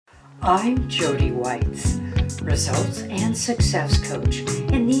I'm Jody Whites, results and success coach,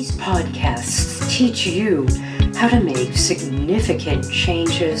 and these podcasts teach you how to make significant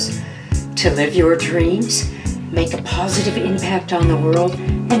changes to live your dreams, make a positive impact on the world,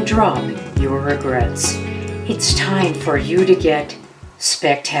 and drop your regrets. It's time for you to get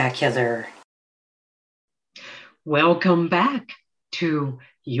spectacular. Welcome back to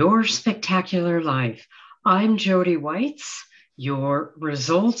Your Spectacular Life. I'm Jody Whites, your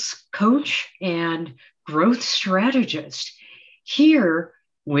results coach and growth strategist, here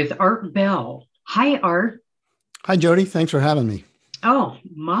with Art Bell. Hi, Art. Hi, Jody. Thanks for having me. Oh,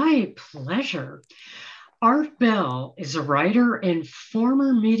 my pleasure. Art Bell is a writer and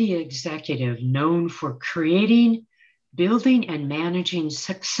former media executive known for creating, building, and managing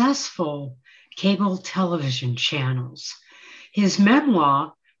successful cable television channels. His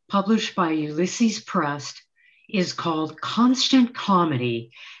memoir, published by Ulysses Press, is called Constant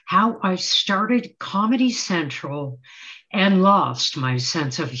Comedy: How I Started Comedy Central and Lost My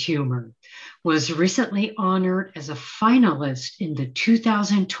Sense of Humor, was recently honored as a finalist in the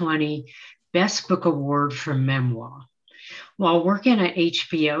 2020 Best Book Award for Memoir. While working at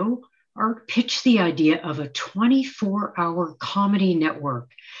HBO, Art pitched the idea of a 24-hour comedy network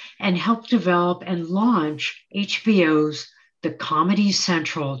and helped develop and launch HBO's The Comedy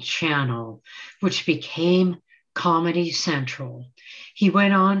Central channel, which became Comedy Central. He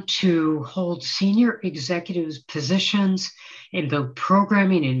went on to hold senior executive positions in both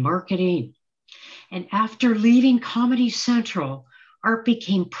programming and marketing. And after leaving Comedy Central, Art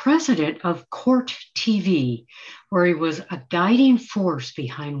became president of Court TV, where he was a guiding force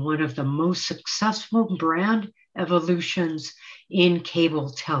behind one of the most successful brand evolutions in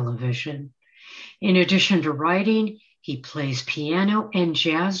cable television. In addition to writing, he plays piano and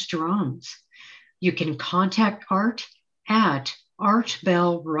jazz drums. You can contact Art at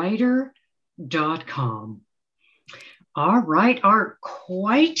artbellwriter.com. All right, Art,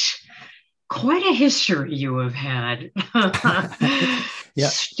 quite a history you have had. Yeah.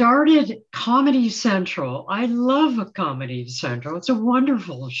 Started Comedy Central. I love Comedy Central. It's a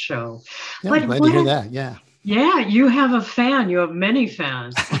wonderful show. Yeah, I'm glad to hear that. Yeah. Yeah, you have a fan. You have many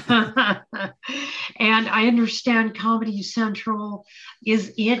fans. And I understand Comedy Central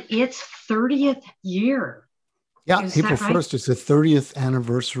is in its 30th year. Yeah, April 1st is the 30th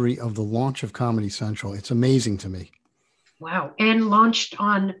anniversary of the launch of Comedy Central. It's amazing to me. Wow. And launched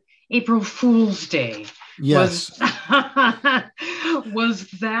on April Fool's Day. Yes. Was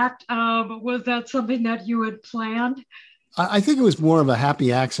that something that you had planned? I think it was more of a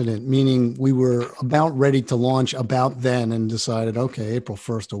happy accident, meaning we were about ready to launch about then and decided, okay, April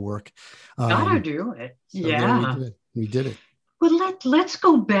 1st will work. Gotta do it. So yeah. We did it. Well, let's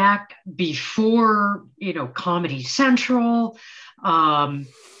go back before, Comedy Central,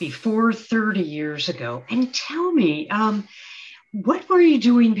 before 30 years ago, and tell me, what were you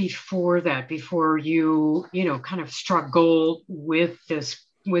doing before that, before you, kind of struck gold with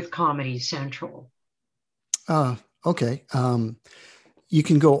Comedy Central? Okay. You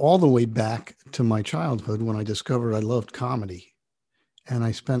can go all the way back to my childhood when I discovered I loved comedy. And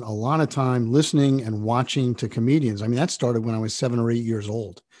I spent a lot of time listening and watching to comedians. I mean, that started when I was 7 or 8 years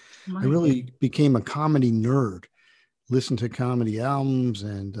old. I really became a comedy nerd, listened to comedy albums.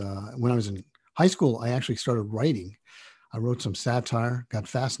 And when I was in high school, I actually started writing. I wrote some satire, got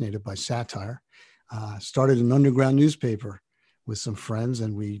fascinated by satire, started an underground newspaper with some friends.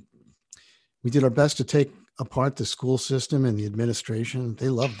 And we did our best to take apart the school system and the administration. They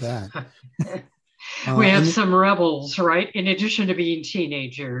loved that. We have some rebels, right? In addition to being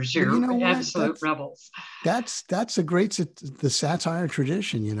teenagers, you're absolute rebels. That's the satire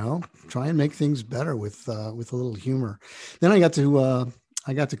tradition, try and make things better with a little humor. Then I got to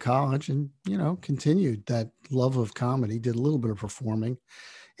college and, continued that love of comedy, did a little bit of performing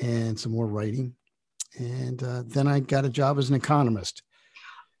and some more writing. And then I got a job as an economist.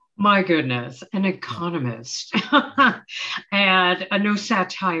 My goodness, an economist. And no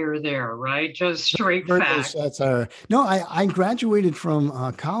satire there, right? Just straight facts. No satire. No, I graduated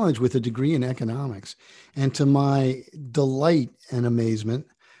from college with a degree in economics. And to my delight and amazement,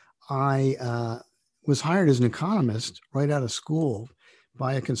 I was hired as an economist right out of school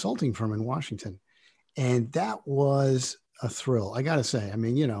by a consulting firm in Washington. And that was a thrill. I got to say, I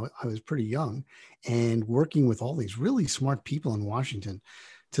mean, I was pretty young and working with all these really smart people in Washington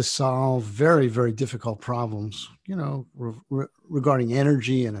to solve very, very difficult problems, regarding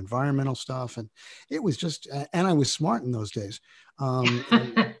energy and environmental stuff. And it was just, and I was smart in those days. In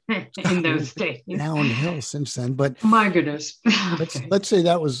those days. Downhill since then, but my goodness. let's say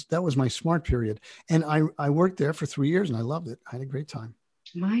that was my smart period. And I worked there for 3 years and I loved it. I had a great time.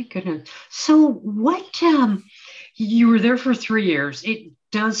 My goodness. So what you were there for 3 years. It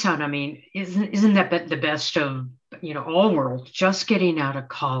does sound, I mean, isn't that the best of, all worlds, just getting out of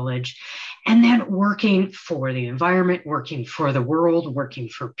college and then working for the environment, working for the world, working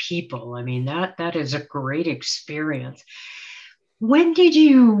for people. I mean, that is a great experience. When did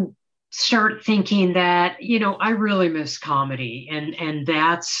you start thinking that, I really miss comedy and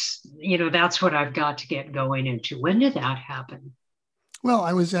that's what I've got to get going into? When did that happen? Well,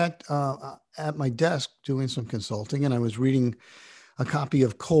 I was at my desk doing some consulting, and I was reading a copy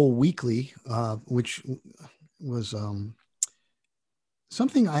of Coal Weekly, which was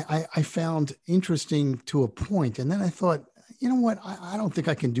something I found interesting to a point. And then I thought, you know what? I don't think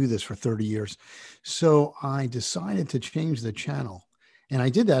I can do this for 30 years. So I decided to change the channel. And I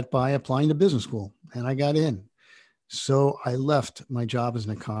did that by applying to business school, and I got in. So I left my job as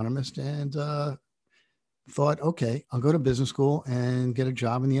an economist and thought, okay, I'll go to business school and get a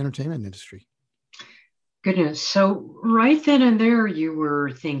job in the entertainment industry. Goodness. So right then and there, you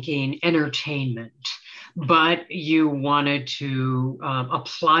were thinking entertainment, but you wanted to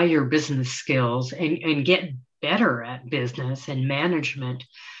apply your business skills and get better at business and management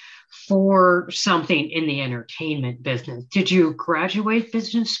for something in the entertainment business. Did you graduate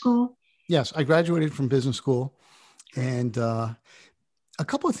business school? Yes, I graduated from business school, and a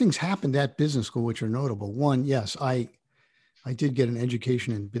couple of things happened at business school which are notable. One, yes, I did get an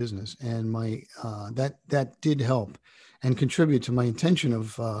education in business, and my that did help and contribute to my intention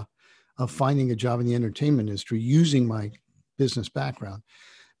of finding a job in the entertainment industry using my business background.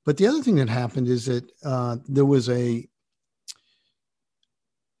 But the other thing that happened is that there was a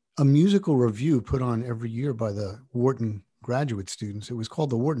musical review put on every year by the Wharton graduate students. It was called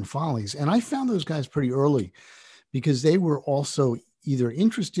the Wharton Follies, and I found those guys pretty early because they were also either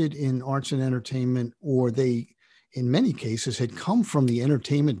interested in arts and entertainment, or they, in many cases, had come from the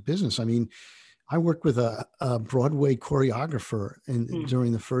entertainment business. I mean, I worked with a Broadway choreographer, and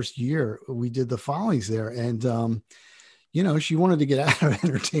during the first year, we did the Follies there, and she wanted to get out of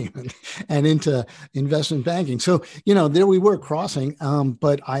entertainment and into investment banking. So, there we were crossing,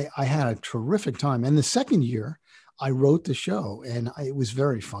 but I had a terrific time. And the second year, I wrote the show, and it was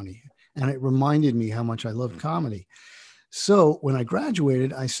very funny, and it reminded me how much I loved comedy. So when I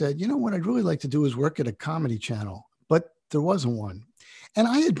graduated, I said, you know what I'd really like to do is work at a comedy channel, but there wasn't one. And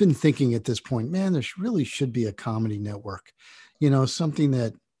I had been thinking at this point, man, there really should be a comedy network, something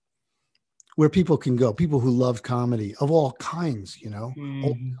that where people can go, people who love comedy of all kinds, old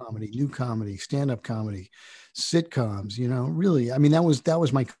Mhm. comedy, new comedy, stand-up comedy, sitcoms, really. I mean, that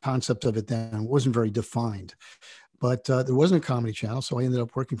was my concept of it then. It wasn't very defined, but there wasn't a comedy channel. So I ended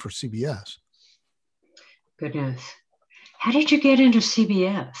up working for CBS. Goodness. How did you get into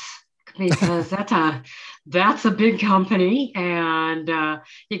CBS? Because that's a big company, and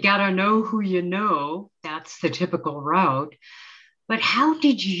you got to know who you know. That's the typical route. But how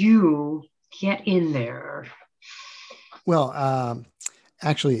did you get in there? Well,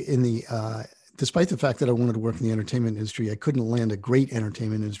 actually, despite the fact that I wanted to work in the entertainment industry, I couldn't land a great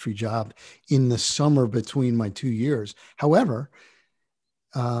entertainment industry job in the summer between my 2 years. However,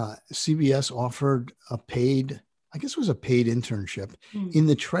 CBS offered I guess it was a paid internship Hmm. in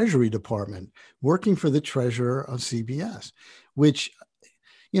the Treasury Department, working for the treasurer of CBS, which,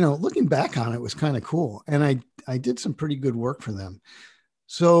 looking back on it was kind of cool. And I did some pretty good work for them.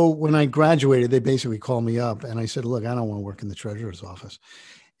 So when I graduated, they basically called me up and I said, look, I don't want to work in the treasurer's office.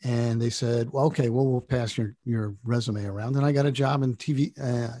 And they said, well, okay, well, we'll pass your resume around. And I got a job in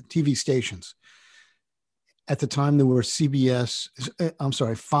TV stations. At the time, there were I'm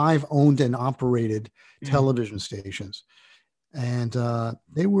sorry, 5 owned and operated Hmm. television stations. And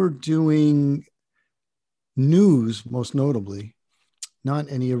they were doing news, most notably, not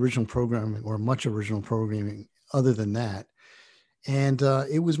any original programming or much original programming other than that. And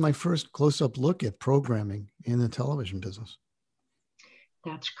it was my first close-up look at programming in the television business.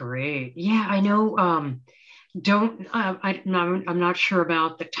 That's great. Yeah, I know. Don't I'm not sure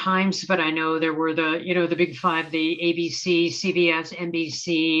about the times, but I know there were the big five, the ABC, CBS,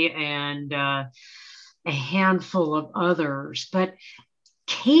 NBC, and a handful of others. But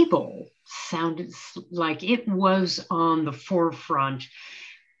cable sounded like it was on the forefront,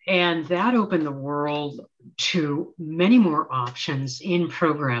 and that opened the world to many more options in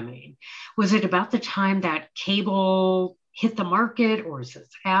programming. Was it about the time that cable hit the market, or is it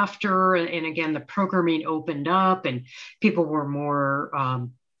after? And again, the programming opened up and people were more,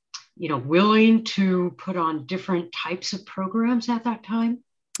 willing to put on different types of programs at that time?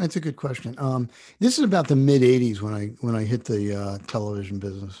 That's a good question. This is about the mid '80s when I hit the television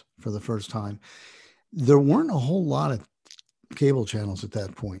business for the first time. There weren't a whole lot of cable channels at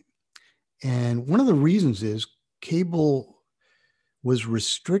that point. And one of the reasons is cable was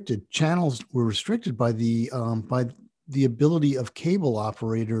restricted. Channels were restricted by the ability of cable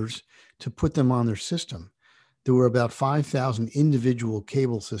operators to put them on their system. There were about 5,000 individual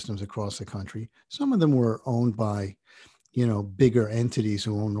cable systems across the country. Some of them were owned by, bigger entities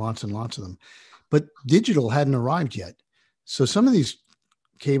who owned lots and lots of them. But digital hadn't arrived yet. So some of these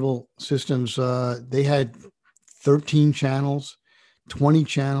cable systems, they had 13 channels, 20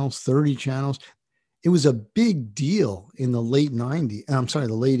 channels, 30 channels. It was a big deal in the late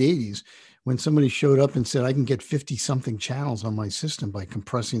 80s, when somebody showed up and said, I can get 50 something channels on my system by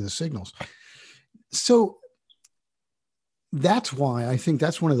compressing the signals. So that's why I think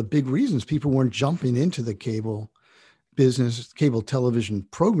that's one of the big reasons people weren't jumping into the cable business, cable television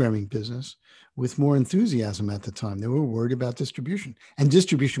programming business with more enthusiasm at the time. They were worried about distribution, and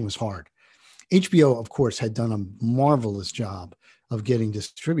distribution was hard. HBO, of course, had done a marvelous job of getting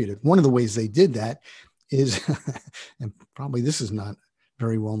distributed. One of the ways they did that is, and probably this is not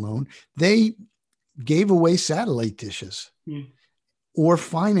very well known, they gave away satellite dishes or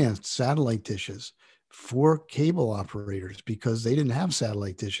financed satellite dishes for cable operators because they didn't have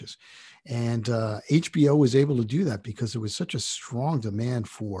satellite dishes. And HBO was able to do that because there was such a strong demand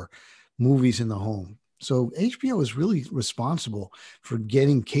for movies in the home. So HBO is really responsible for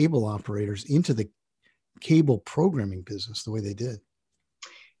getting cable operators into the cable programming business the way they did.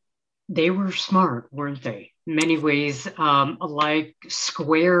 They were smart, weren't they? In many ways, like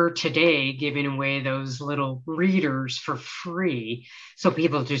Square today, giving away those little readers for free. So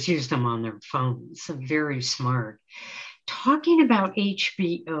people just use them on their phones. So very smart. Talking about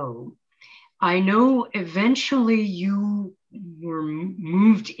HBO, I know eventually you were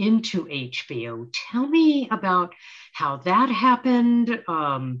moved into HBO. Tell me about how that happened,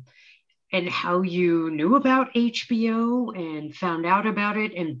 and how you knew about HBO and found out about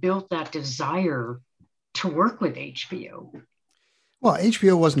it and built that desire to work with HBO. Well,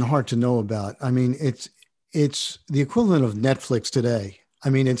 HBO wasn't hard to know about. I mean, it's the equivalent of Netflix today. I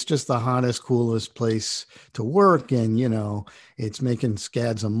mean, it's just the hottest, coolest place to work. And, it's making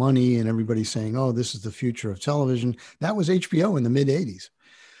scads of money and everybody's saying, oh, this is the future of television. That was HBO in the mid 80s.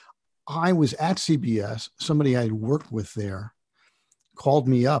 I was at CBS. Somebody I had worked with there called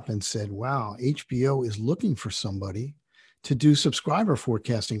me up and said, wow, HBO is looking for somebody to do subscriber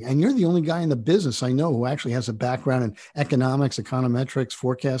forecasting. And you're the only guy in the business I know who actually has a background in economics, econometrics,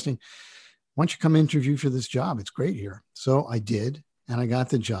 forecasting. Why don't you come interview for this job? It's great here. So I did, and I got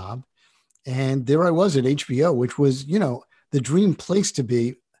the job. And there I was at HBO, which was, the dream place to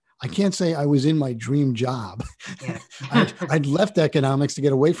be. I can't say I was in my dream job. Yeah. I'd left economics to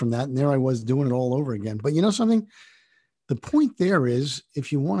get away from that. And there I was doing it all over again. But you know something? The point there is,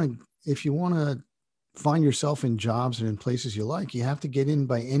 if you want to find yourself in jobs and in places you like, you have to get in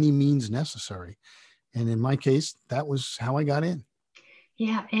by any means necessary. And in my case, that was how I got in.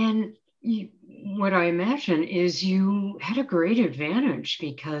 Yeah. And what I imagine is you had a great advantage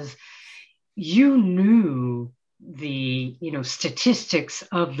because you knew the statistics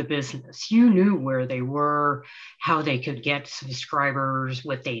of the business. You knew where they were, how they could get subscribers,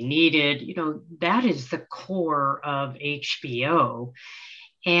 what they needed. That is the core of HBO.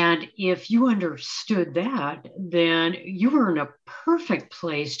 And if you understood that, then you were in a perfect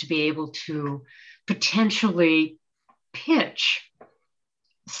place to be able to potentially pitch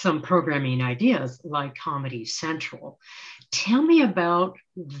some programming ideas like Comedy Central. Tell me about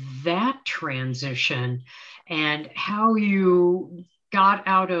that transition and how you got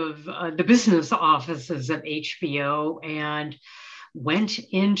out of the business offices of HBO and went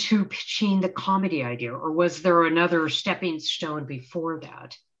into pitching the comedy idea, or was there another stepping stone before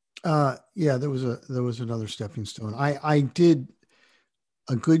that? Yeah, there was another stepping stone. I did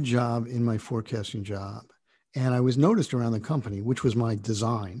a good job in my forecasting job, and I was noticed around the company, which was my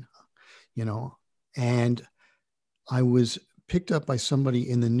design, and I was picked up by somebody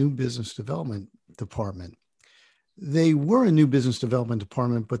in the new business development department. They were a new business development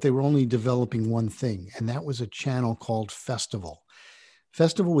department, but they were only developing one thing, and that was a channel called Festival.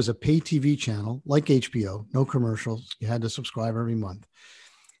 Festival was a pay TV channel like HBO, no commercials. You had to subscribe every month.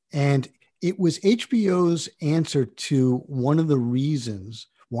 And it was HBO's answer to one of the reasons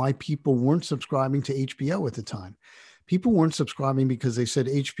why people weren't subscribing to HBO at the time. People weren't subscribing because they said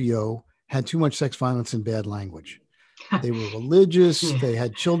HBO had too much sex, violence, and bad language. They were religious. They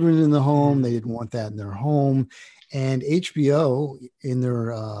had children in the home. They didn't want that in their home. And HBO, in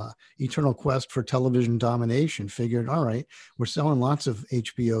their eternal quest for television domination, figured, all right, we're selling lots of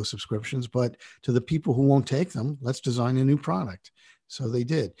HBO subscriptions, but to the people who won't take them, let's design a new product. So they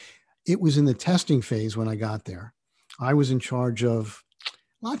did. It was in the testing phase when I got there. I was in charge of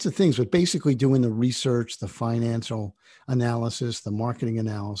lots of things, but basically doing the research, the financial analysis, the marketing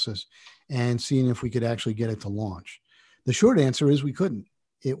analysis, and seeing if we could actually get it to launch. The short answer is we couldn't.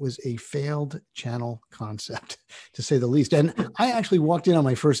 It was a failed channel concept, to say the least. And I actually walked in on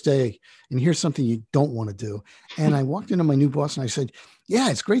my first day, and here's something you don't want to do. And I walked into my new boss and I said,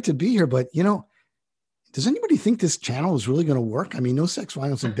 yeah, it's great to be here, but does anybody think this channel is really going to work? I mean, no sex,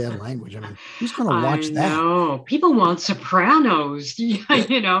 violence, and bad language. I mean, who's going to watch that? I know. People want Sopranos.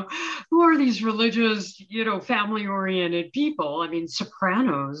 Who are these religious, family-oriented people? I mean,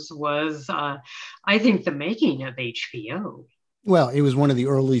 Sopranos was, I think, the making of HBO. Well, it was one of the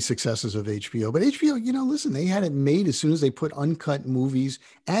early successes of HBO. But HBO, listen, they had it made as soon as they put uncut movies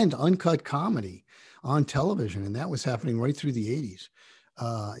and uncut comedy on television. And that was happening right through the 80s.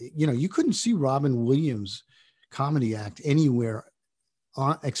 You couldn't see Robin Williams' comedy act anywhere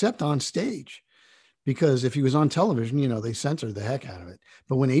except on stage, because if he was on television, they censored the heck out of it.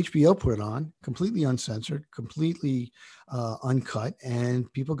 But when HBO put it on, completely uncensored, completely uncut,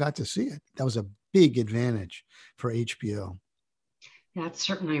 and people got to see it. That was a big advantage for HBO. That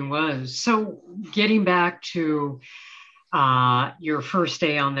certainly was. So getting back to your first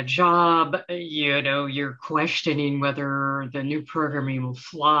day on the job, you're questioning whether the new programming will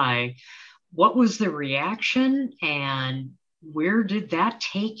fly. What was the reaction, and where did that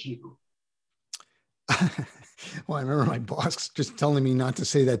take you? Well, I remember my boss just telling me not to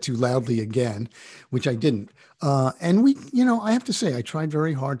say that too loudly again, which I didn't. And I have to say, I tried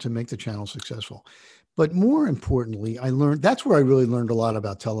very hard to make the channel successful. But more importantly, that's where I really learned a lot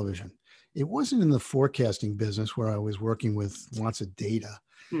about television. It wasn't in the forecasting business where I was working with lots of data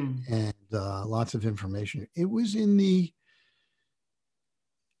and lots of information. It was in the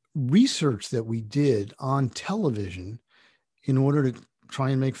research that we did on television in order to try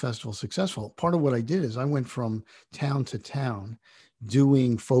and make festivals successful. Part of what I did is I went from town to town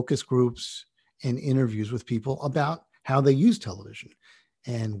doing focus groups and interviews with people about how they use television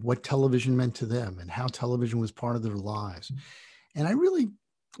and what television meant to them and how television was part of their lives. And I really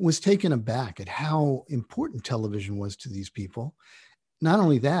was taken aback at how important television was to these people. Not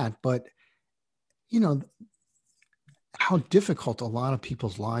only that, but, how difficult a lot of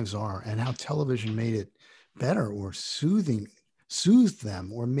people's lives are and how television made it better or soothed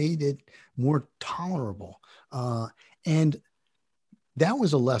them or made it more tolerable. And that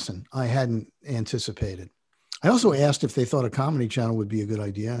was a lesson I hadn't anticipated. I also asked if they thought a comedy channel would be a good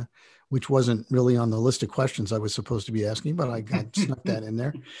idea, which wasn't really on the list of questions I was supposed to be asking, but I got snuck that in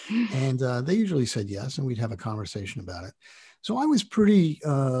there. And they usually said yes, and we'd have a conversation about it. So I was pretty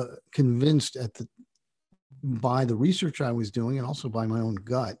convinced by the research I was doing and also by my own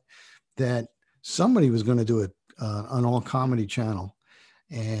gut that somebody was going to do an all comedy channel.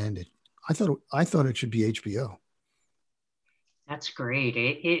 And I thought it should be HBO. That's great.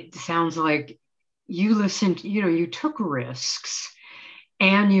 It sounds like you listened, you took risks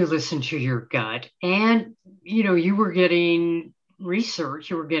and you listened to your gut, and, you were getting research,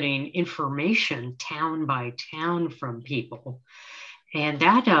 you were getting information town by town from people. And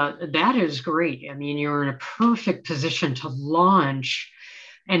that is great. I mean, you're in a perfect position to launch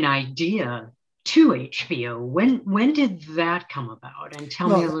an idea to HBO. When did that come about? And tell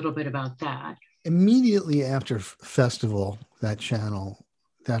me a little bit about that. Immediately after Festival, that channel,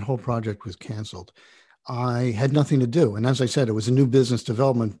 that whole project was canceled. I had nothing to do. And as I said, it was a new business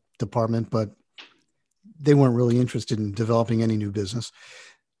development department, but they weren't really interested in developing any new business.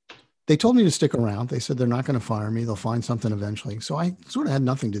 They told me to stick around. They said they're not going to fire me. They'll find something eventually. So I sort of had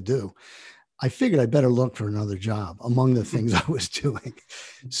nothing to do. I figured I better look for another job among the things I was doing.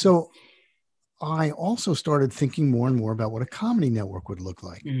 So I also started thinking more and more about what a comedy network would look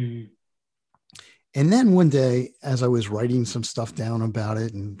like. Mm. And then one day, as I was writing some stuff down about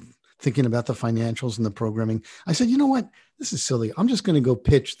it and thinking about the financials and the programming, I said, you know what? This is silly. I'm just going to go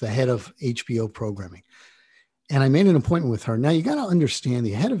pitch the head of HBO programming. And I made an appointment with her. Now, you got to understand,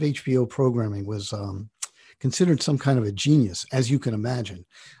 the head of HBO programming was considered some kind of a genius, as you can imagine.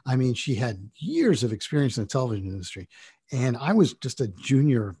 I mean, she had years of experience in the television industry. And I was just a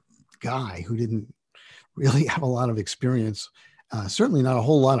junior guy who didn't really have a lot of experience, certainly not a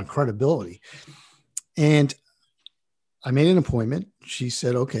whole lot of credibility. And I made an appointment. She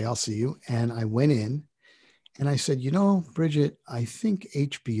said, okay, I'll see you. And I went in and I said, Bridget, I think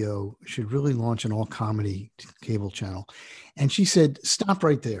HBO should really launch an all comedy cable channel. And she said, stop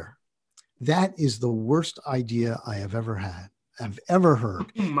right there. That is the worst idea I've ever heard.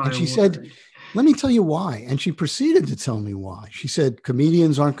 And she said, let me tell you why. And she proceeded to tell me why. She said,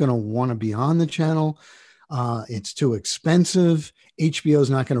 comedians aren't going to want to be on the channel. It's too expensive. HBO is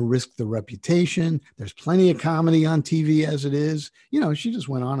not going to risk the reputation. There's plenty of comedy on TV as it is. She just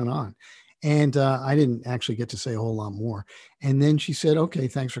went on and on. And I didn't actually get to say a whole lot more. And then she said, okay,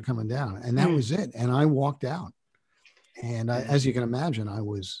 thanks for coming down. And that was it. And I walked out. And as you can imagine, I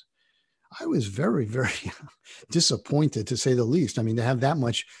was very, very disappointed, to say the least. I mean, to have that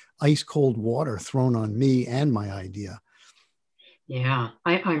much ice cold water thrown on me and my idea. Yeah,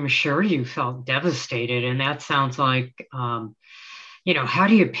 I'm sure you felt devastated. And that sounds like, how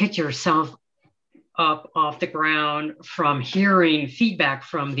do you pick yourself up off the ground from hearing feedback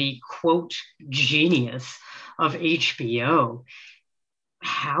from the quote genius of HBO?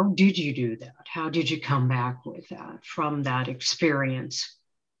 How did you do that? How did you come back with that from that experience?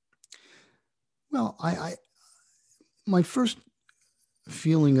 Well, my first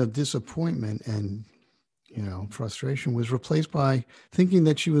feeling of disappointment and frustration was replaced by thinking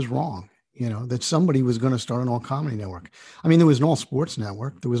that she was wrong. That somebody was going to start an all comedy network. I mean, there was an all sports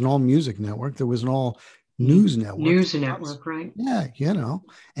network, there was an all music network, there was an all news network. News network, right? Yeah,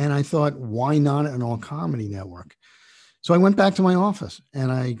 And I thought, why not an all comedy network? So I went back to my office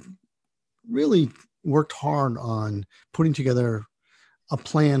and I really worked hard on putting together a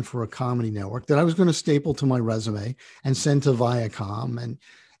plan for a comedy network that I was going to staple to my resume and send to Viacom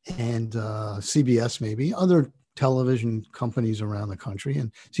and CBS, maybe other television companies around the country,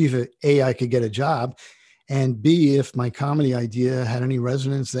 and see if A, I could get a job, and B, if my comedy idea had any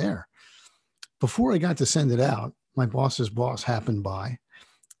resonance there. Before I got to send it out, my boss's boss happened by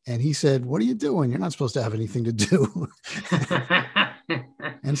and he said, "What are you doing? You're not supposed to have anything to do."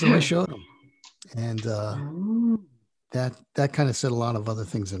 And so I showed him. And that kind of set a lot of other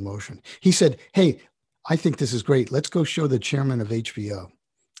things in motion. He said, "Hey, I think this is great. Let's go show the chairman of HBO."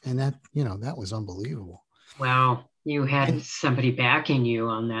 And that was unbelievable. Wow. You had somebody backing you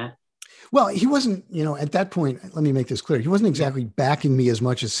on that. Well, he wasn't, at that point, let me make this clear. He wasn't exactly backing me as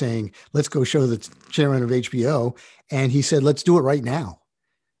much as saying, "Let's go show the chairman of HBO." And he said, "Let's do it right now."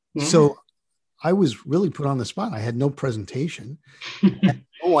 Yeah. So I was really put on the spot. I had no presentation, had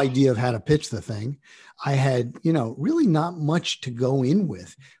no idea of how to pitch the thing. I had, really not much to go in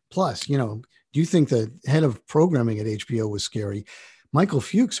with. Plus, do you think the head of programming at HBO was scary? Michael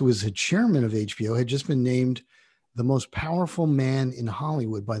Fuchs, who was the chairman of HBO, had just been named the most powerful man in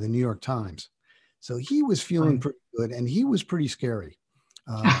Hollywood by the New York Times. So he was feeling pretty good, and he was pretty scary.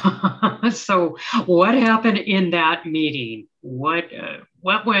 So what happened in that meeting? What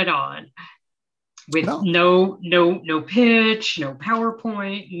went on? With no pitch, no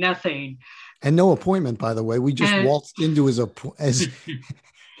PowerPoint, nothing. And no appointment, by the way. We just waltzed into his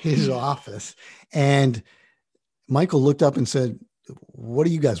office, and Michael looked up and said, "What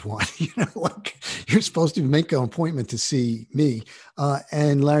do you guys want?" You're supposed to make an appointment to see me.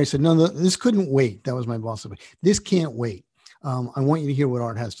 And Larry said, no, this couldn't wait. That was my boss. This can't wait. I want you to hear what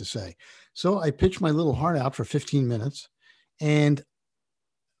Art has to say. So I pitched my little heart out for 15 minutes, and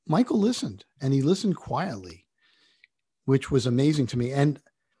Michael listened, and he listened quietly, which was amazing to me. And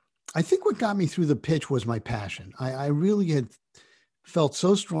I think what got me through the pitch was my passion. I really had felt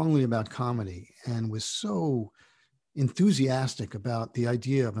so strongly about comedy and was so enthusiastic about the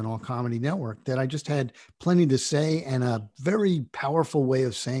idea of an all comedy network that I just had plenty to say and a very powerful way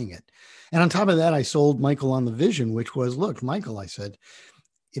of saying it. And on top of that, I sold Michael on the vision, which was, "Look, Michael," I said,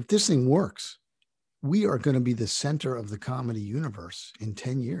 "if this thing works, we are going to be the center of the comedy universe in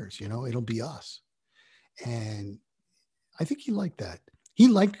 10 years. It'll be us." And I think he liked that. He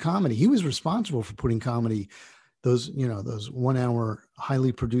liked comedy. He was responsible for putting comedy, those 1 hour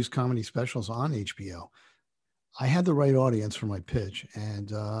highly produced comedy specials on HBO. I had the right audience for my pitch.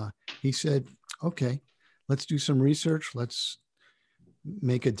 And he said, "Okay, let's do some research. Let's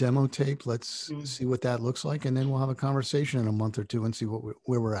make a demo tape. Let's see what that looks like. And then we'll have a conversation in a month or two and see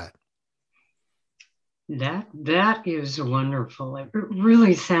where we're at." That is wonderful. It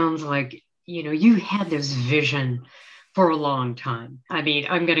really sounds like, you had this vision for a long time. I mean,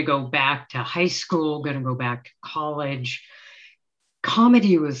 I'm going to go back to high school, going to go back to college.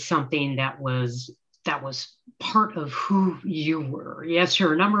 Comedy was something that was part of who you were. Yes,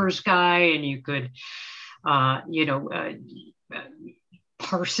 you're a numbers guy and you could,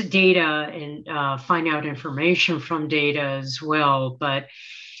 parse data and find out information from data as well. But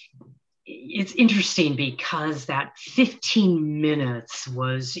it's interesting because that 15 minutes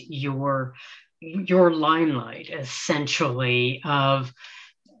was your limelight, essentially, of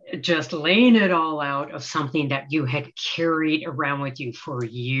just laying it all out of something that you had carried around with you for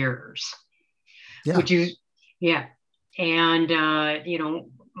years. Yeah. And,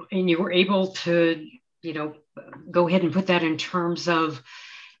 and you were able to, go ahead and put that in terms of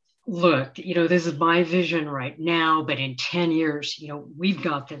Look, this is my vision right now, but in 10 years, we've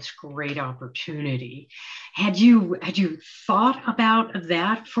got this great opportunity. Had you thought about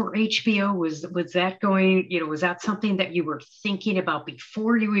that for HBO? Was that going, was that something that you were thinking about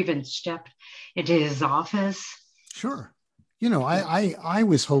before you even stepped into his office? Sure. I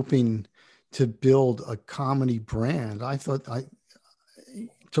was hoping to build a comedy brand. I thought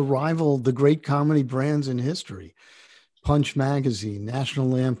to rival the great comedy brands in history. Punch Magazine,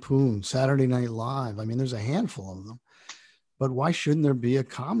 National Lampoon, Saturday Night Live. I mean, there's a handful of them. But why shouldn't there be a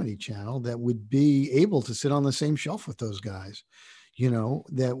comedy channel that would be able to sit on the same shelf with those guys?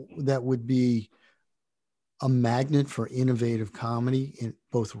 That would be a magnet for innovative comedy in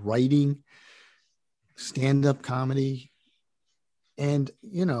both writing, stand-up comedy, and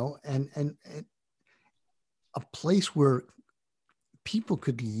and a place where people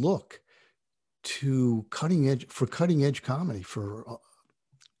could look to cutting edge comedy for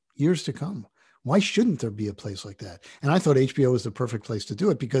years to come. Why shouldn't there be a place like that? And I thought HBO was the perfect place to do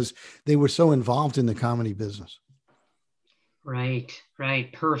it because they were so involved in the comedy business. Right,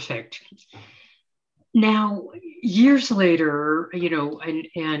 right, perfect. Now, years later,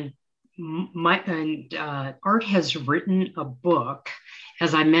 Art has written a book,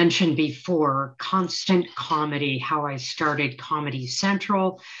 as I mentioned before, Constant Comedy: How I Started Comedy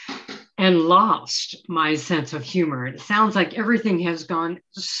Central and Lost My Sense of Humor. It sounds like everything has gone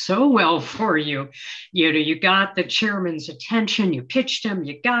so well for you. You got the chairman's attention, you pitched him,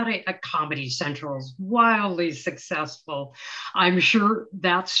 you got it. A Comedy Central is wildly successful. I'm sure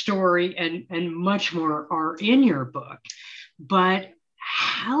that story and much more are in your book. But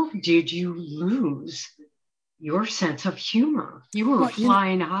how did you lose your sense of humor? You were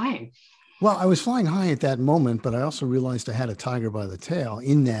flying high. Well, I was flying high at that moment, but I also realized I had a tiger by the tail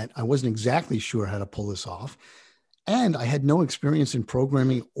in that I wasn't exactly sure how to pull this off. And I had no experience in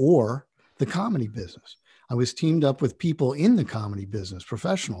programming or the comedy business. I was teamed up with people in the comedy business,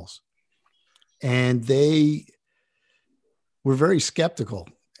 professionals, and they were very skeptical,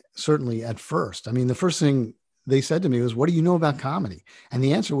 certainly at first. I mean, the first thing they said to me was, "What do you know about comedy?" And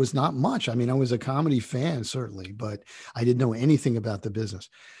the answer was not much. I mean, I was a comedy fan, certainly, but I didn't know anything about the business.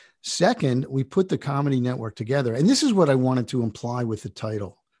 Second, we put the Comedy Network together. And this is what I wanted to imply with the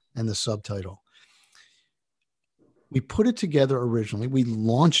title and the subtitle. We put it together originally. We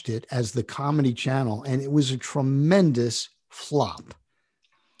launched it as the Comedy Channel, and it was a tremendous flop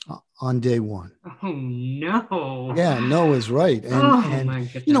on day one. Oh, no. Yeah, no is right. And my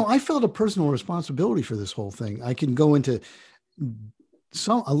goodness. I felt a personal responsibility for this whole thing. I can go into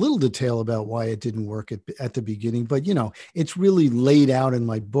a little detail about why it didn't work at the beginning, but it's really laid out in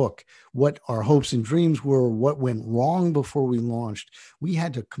my book what our hopes and dreams were, what went wrong before we launched. We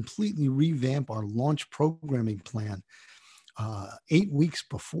had to completely revamp our launch programming plan 8 weeks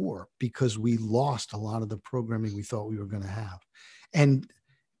before because we lost a lot of the programming we thought we were going to have. And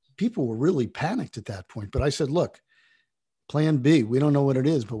people were really panicked at that point. But I said, look, plan B, we don't know what it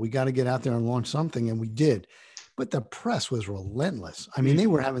is, but we got to get out there and launch something. And we did. But the press was relentless. I mean, they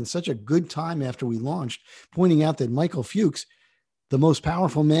were having such a good time after we launched, pointing out that Michael Fuchs, the most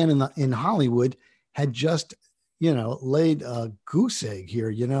powerful man in Hollywood, had just, laid a goose egg here,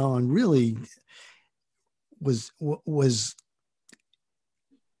 and really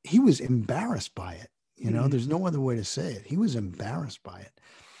he was embarrassed by it. There's no other way to say it. He was embarrassed by it.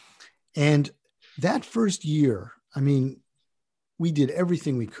 And that first year, I mean, we did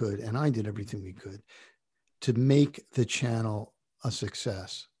everything we could, and I did everything we could to make the channel a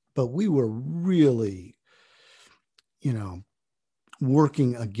success. But we were really,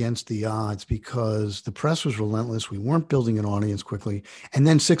 working against the odds because the press was relentless. We weren't building an audience quickly. And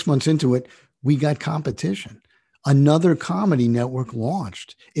then 6 months into it, we got competition. Another comedy network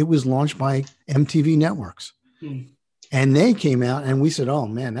launched. It was launched by MTV Networks. And they came out and we said, oh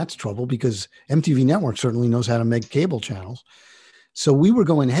man, that's trouble because MTV Network certainly knows how to make cable channels. So we were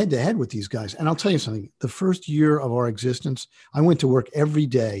going head to head with these guys. And I'll tell you something, the first year of our existence, I went to work every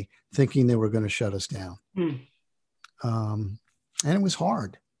day thinking they were going to shut us down. And it was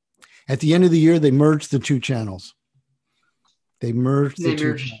hard. At the end of the year, they merged the two channels. They merged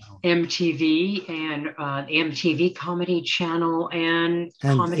MTV and MTV Comedy Channel and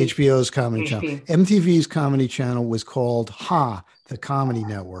HBO's Comedy Channel. MTV's Comedy Channel was called the Comedy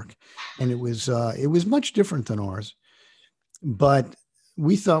Network. And it was much different than ours. But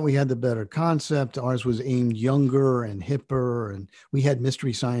we thought we had the better concept. Ours was aimed younger and hipper. And we had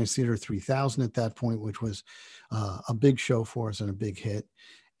Mystery Science Theater 3000 at that point, which was a big show for us and a big hit.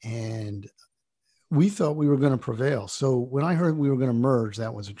 And we thought we were going to prevail. So when I heard we were going to merge,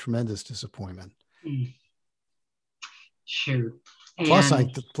 that was a tremendous disappointment. Sure. Plus,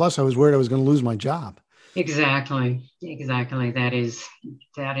 And I was worried I was going to lose my job. exactly. That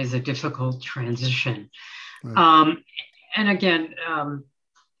is a difficult transition. Right. Um, and again,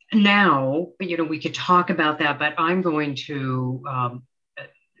 now, we could talk about that, but I'm going to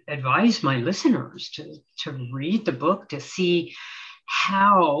advise my listeners to read the book to see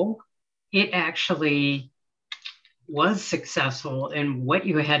how it actually was successful and what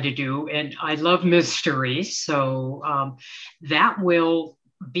you had to do. And I love mysteries, so that will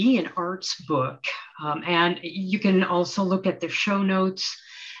be an arts book. And you can also look at the show notes.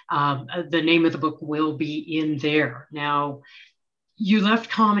 The name of the book will be in there. Now, you left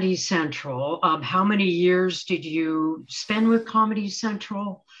Comedy Central. How many years did you spend with Comedy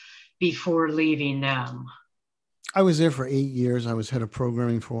Central before leaving them? I was there for 8 years. I was head of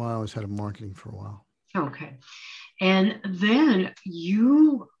programming for a while. I was head of marketing for a while. Okay. And then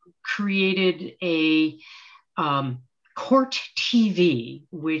you created a Court TV,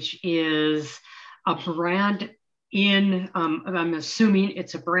 which is a brand I'm assuming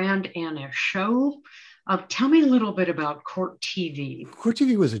it's a brand and a show. Tell me a little bit about Court TV. Court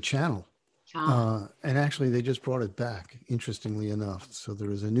TV was a channel. Ah, And actually, they just brought it back, interestingly enough. So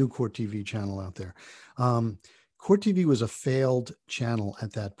there is a new Court TV channel out there. Court TV was a failed channel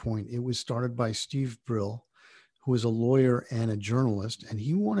at that point. It was started by Steve Brill, who was a lawyer and a journalist, and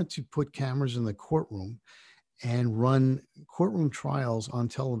he wanted to put cameras in the courtroom and run courtroom trials on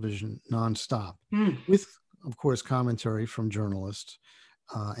television nonstop, with, of course, commentary from journalists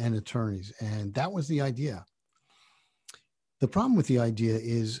and attorneys. And that was the idea. The problem with the idea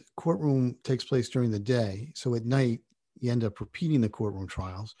is courtroom takes place during the day. So at night, you end up repeating the courtroom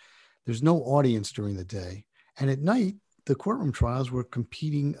trials. There's no audience during the day. And at night, the courtroom trials were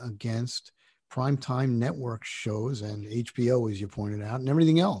competing against primetime network shows and HBO, as you pointed out, and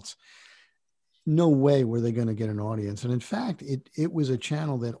everything else. No way were they going to get an audience. And in fact, it was a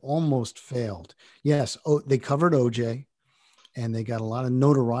channel that almost failed. Yes, they covered OJ and they got a lot of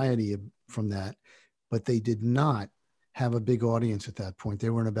notoriety from that, but they did not have a big audience at that point. They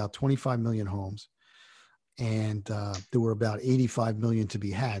were in about 25 million homes, and there were about 85 million to be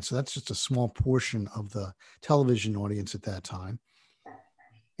had. So that's just a small portion of the television audience at that time.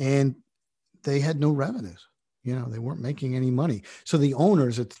 And they had no revenues. They weren't making any money. So the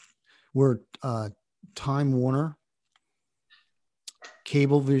owners were Time Warner,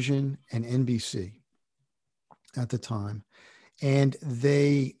 Cablevision, and NBC at the time. And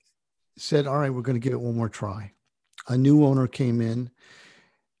they said, all right, we're going to give it one more try. A new owner came in.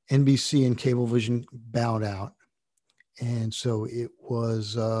 NBC and Cablevision bowed out. And so it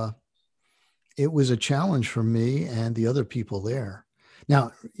was a challenge for me and the other people there.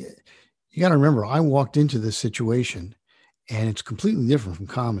 Now, you got to remember, I walked into this situation and it's completely different from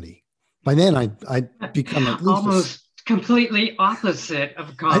comedy. By then, I'd become at least almost completely opposite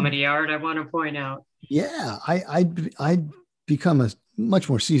of comedy, Art, I want to point out. Yeah, I'd become a much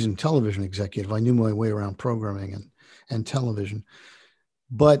more seasoned television executive. I knew my way around programming and television.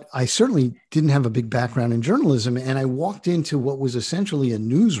 But I certainly didn't have a big background in journalism. And I walked into what was essentially a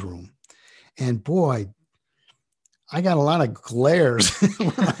newsroom. And boy, I got a lot of glares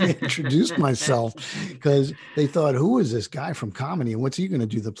when I introduced myself, because they thought, who is this guy from comedy and what's he going to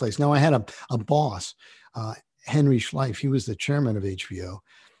do the place? Now, I had a boss, Henry Schleif. He was the chairman of HBO.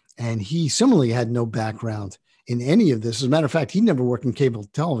 And he similarly had no background in any of this. As a matter of fact, he never worked in cable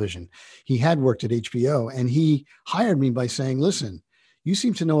television. He had worked at HBO, and he hired me by saying, listen, you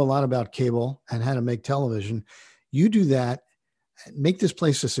seem to know a lot about cable and how to make television. You do that, make this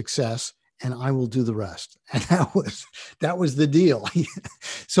place a success, and I will do the rest. And that was the deal.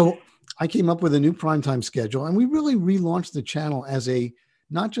 So I came up with a new primetime schedule, and we really relaunched the channel as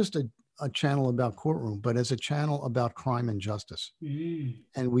not just a channel about courtroom, but as a channel about crime and justice.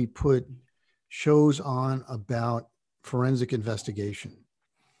 And we put shows on about forensic investigation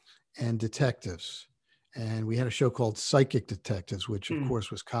and detectives. And we had a show called Psychic Detectives, which of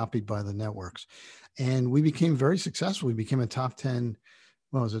course was copied by the networks. And we became very successful. We became a top 10,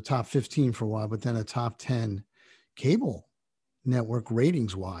 well, it was a top 15 for a while, but then a top 10 cable network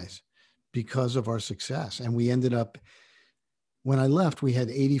ratings wise because of our success. And we ended up, when I left, we were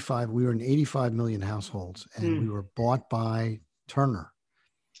in 85 million households, and we were bought by Turner.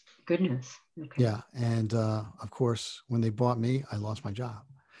 Goodness. Okay. Yeah. And of course, when they bought me, I lost my job.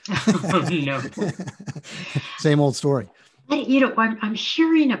 Oh, no. Same old story. I'm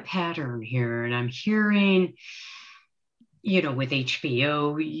hearing a pattern here, and I'm hearing, with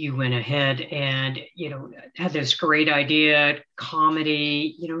HBO, you went ahead and, had this great idea,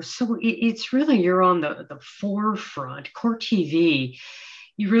 comedy, so it's really, you're on the forefront. Court TV,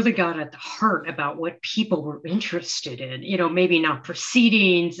 you really got at the heart about what people were interested in. Maybe not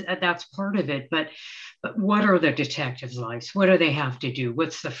proceedings, that's part of it, but what are the detectives' lives? What do they have to do?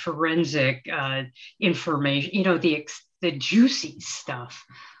 What's the forensic information? The juicy stuff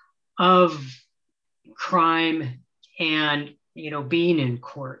of crime and being in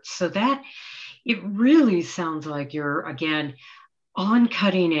court. So that it really sounds like you're again on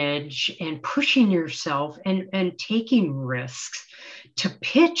cutting edge and pushing yourself and taking risks to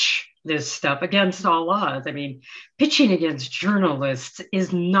pitch this stuff against all odds. I mean, pitching against journalists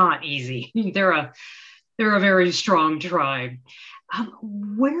is not easy. They're a very strong tribe.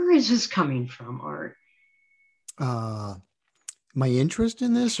 Where is this coming from, Art? My interest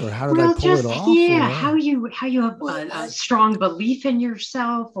in this, or how did I Well, pull it just off, yeah, or how you have well, a strong belief in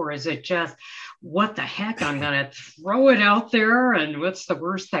yourself, or is it just what the heck? I'm gonna throw it out there, and what's the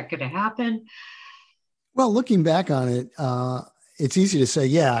worst that could happen? well, looking back on it, it's easy to say,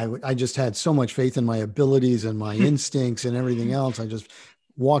 yeah, I just had so much faith in my abilities and my instincts and everything else. I just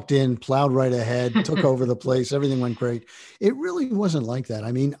walked in, plowed right ahead, took over the place, everything went great. It really wasn't like that.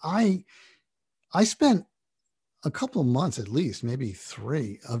 I mean, I spent a couple of months, at least maybe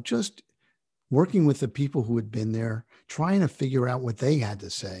 3, of just working with the people who had been there, trying to figure out what they had to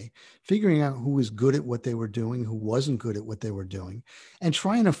say, figuring out who was good at what they were doing, who wasn't good at what they were doing, and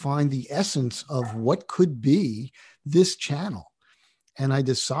trying to find the essence of what could be this channel. And I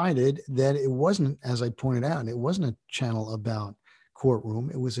decided that it wasn't, as I pointed out, it wasn't a channel about courtroom.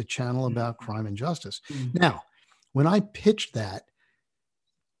 It was a channel about crime and justice. Mm. Now, when I pitched that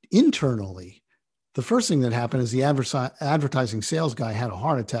internally, the first thing that happened is the advertising sales guy had a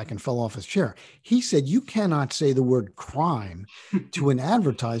heart attack and fell off his chair. He said, you cannot say the word crime to an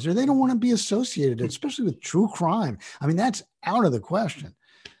advertiser. They don't want to be associated, especially with true crime. I mean, that's out of the question.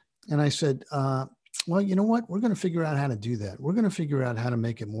 And I said, well, you know what? We're going to figure out how to do that. We're going to figure out how to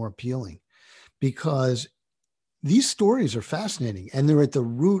make it more appealing, because these stories are fascinating and they're at the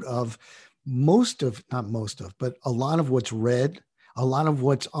root of not most of, but a lot of what's read, a lot of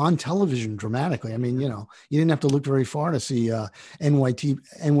what's on television dramatically. I mean, you didn't have to look very far to see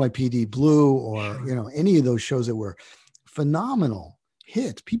NYPD Blue or, any of those shows that were phenomenal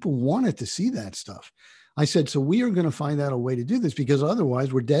hits. People wanted to see that stuff. I said, so we are going to find out a way to do this, because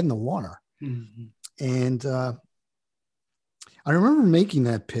otherwise we're dead in the water. Mm-hmm. And I remember making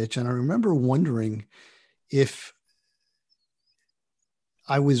that pitch, and I remember wondering if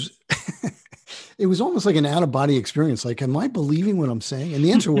I was, it was almost like an out of body experience. Like, am I believing what I'm saying? And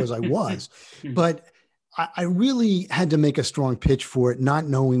the answer was I was, but I really had to make a strong pitch for it, not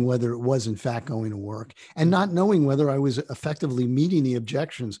knowing whether it was in fact going to work, and not knowing whether I was effectively meeting the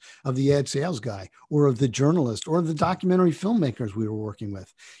objections of the ad sales guy or of the journalist or the documentary filmmakers we were working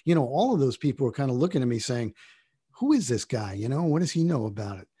with. All of those people were kind of looking at me saying, who is this guy? What does he know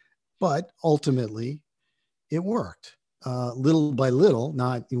about it? But ultimately it worked. Little by little,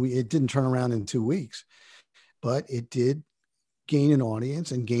 it didn't turn around in 2 weeks, but it did gain an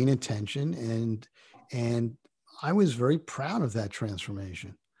audience and gain attention. And I was very proud of that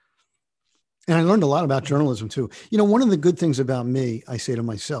transformation. And I learned a lot about journalism too. One of the good things about me, I say to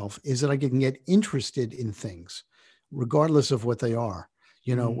myself, is that I can get interested in things, regardless of what they are,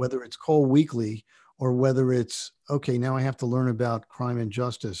 whether it's Cole Weekly or whether it's, okay, now I have to learn about crime and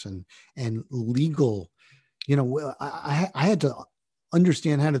justice and legal. I had to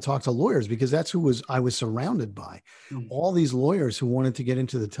understand how to talk to lawyers, because that's who I was surrounded by, all these lawyers who wanted to get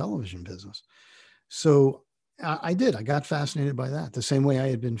into the television business. So I did. I got fascinated by that, the same way I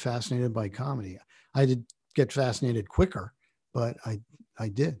had been fascinated by comedy. I did get fascinated quicker, but I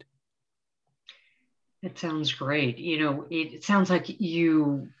did. It sounds great. It sounds like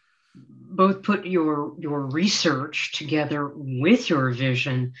you both put your research together with your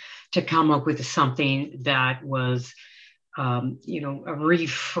vision to come up with something that was, a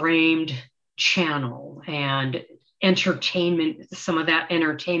reframed channel and entertainment, some of that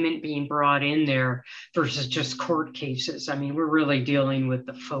entertainment being brought in there versus just court cases. I mean, we're really dealing with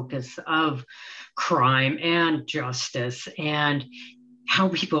the focus of crime and justice and how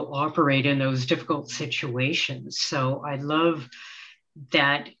people operate in those difficult situations. So I love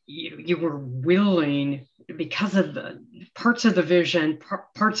that you were willing, because of the parts of the vision,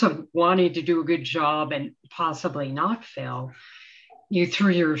 parts of wanting to do a good job and possibly not fail, you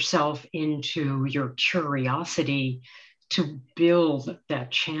threw yourself into your curiosity to build that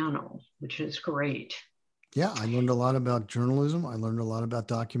channel, which is great. Yeah, I learned a lot about journalism. I learned a lot about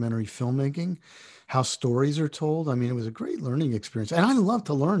documentary filmmaking, how stories are told. I mean, it was a great learning experience. And I love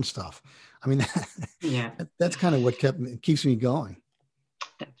to learn stuff. I mean, Yeah, that's kind of what keeps me going.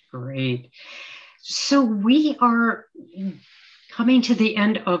 that's great. So we are coming to the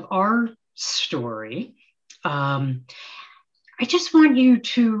end of our story, I just want you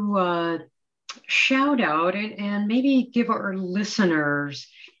to shout out and maybe give our listeners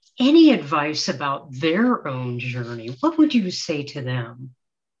any advice about their own journey. What would you say to them?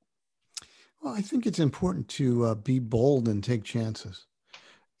 Well, I think it's important to be bold and take chances,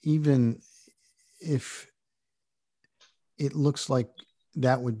 even if it looks like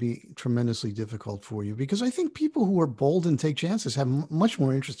that would be tremendously difficult for you, because I think people who are bold and take chances have much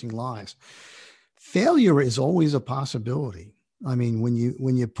more interesting lives. Failure is always a possibility. I mean, when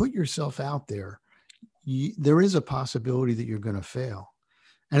you put yourself out there, there is a possibility that you're going to fail.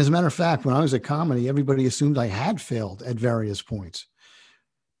 And as a matter of fact, when I was at comedy, everybody assumed I had failed at various points,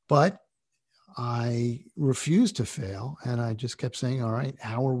 but I refused to fail. And I just kept saying, all right,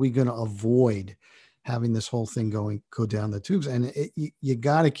 how are we going to avoid having this whole thing go down the tubes? And you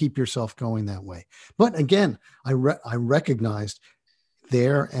got to keep yourself going that way. But again, I recognized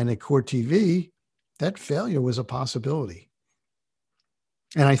there and at Court TV that failure was a possibility.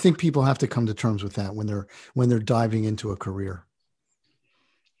 And I think people have to come to terms with that when they're diving into a career.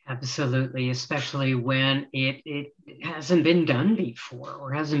 Absolutely, especially when it hasn't been done before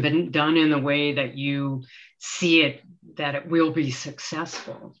or hasn't been done in the way that you see it, that it will be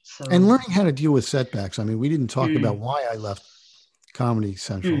successful. So, and learning how to deal with setbacks. I mean, we didn't talk about why I left Comedy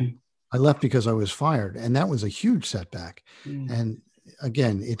Central. I left because I was fired, and that was a huge setback. And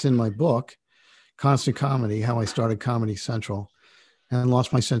again, it's in my book, Constant Comedy, How I Started Comedy Central and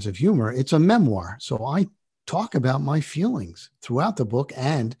Lost My Sense of Humor. It's a memoir. So I talk about my feelings throughout the book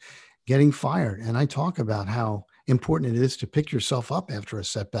and getting fired. And I talk about how important it is to pick yourself up after a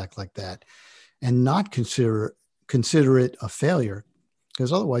setback like that and not consider it a failure,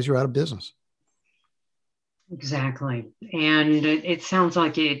 because otherwise you're out of business. Exactly. And it sounds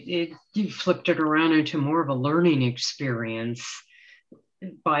like you flipped it around into more of a learning experience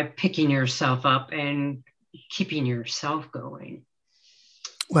by picking yourself up and keeping yourself going.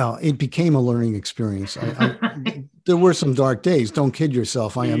 Well, it became a learning experience. There were some dark days. Don't kid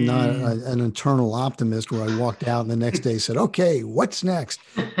yourself. I am not an eternal optimist where I walked out and the next day said, okay, what's next?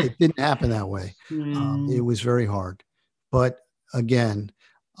 It didn't happen that way. It was very hard. But again,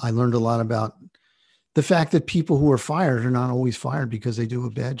 I learned a lot about the fact that people who are fired are not always fired because they do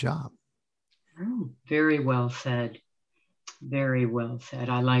a bad job. Oh, very well said. Very well said.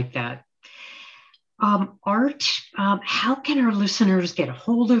 I like that. Art, how can our listeners get a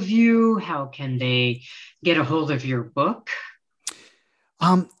hold of you? How can they get a hold of your book?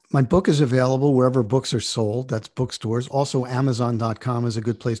 My book is available wherever books are sold. That's bookstores. Also, Amazon.com is a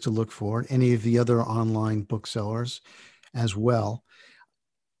good place to look for it. Any of the other online booksellers as well.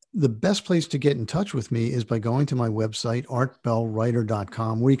 The best place to get in touch with me is by going to my website,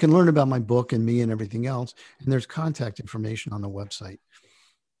 artbellwriter.com, where you can learn about my book and me and everything else. And there's contact information on the website.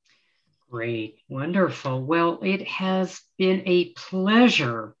 Great. Wonderful. Well, it has been a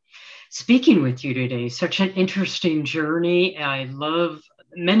pleasure speaking with you today. Such an interesting journey. I love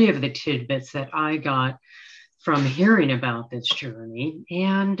many of the tidbits that I got from hearing about this journey.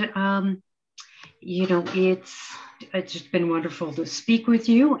 And, it's just been wonderful to speak with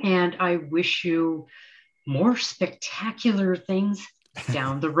you. And I wish you more spectacular things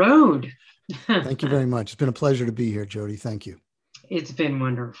down the road. Thank you very much. It's been a pleasure to be here, Jody. Thank you. It's been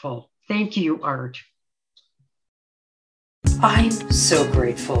wonderful. Thank you, Art. I'm so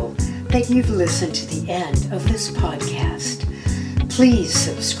grateful that you've listened to the end of this podcast. Please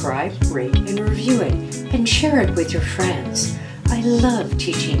subscribe, rate, and review it, and share it with your friends. I love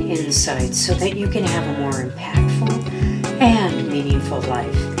teaching insights so that you can have a more impactful and meaningful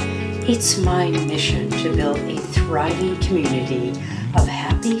life. It's my mission to build a thriving community of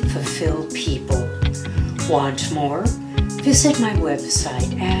happy, fulfilled people. Want more? Visit my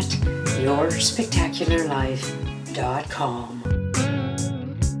website at yourspectacularlife.com.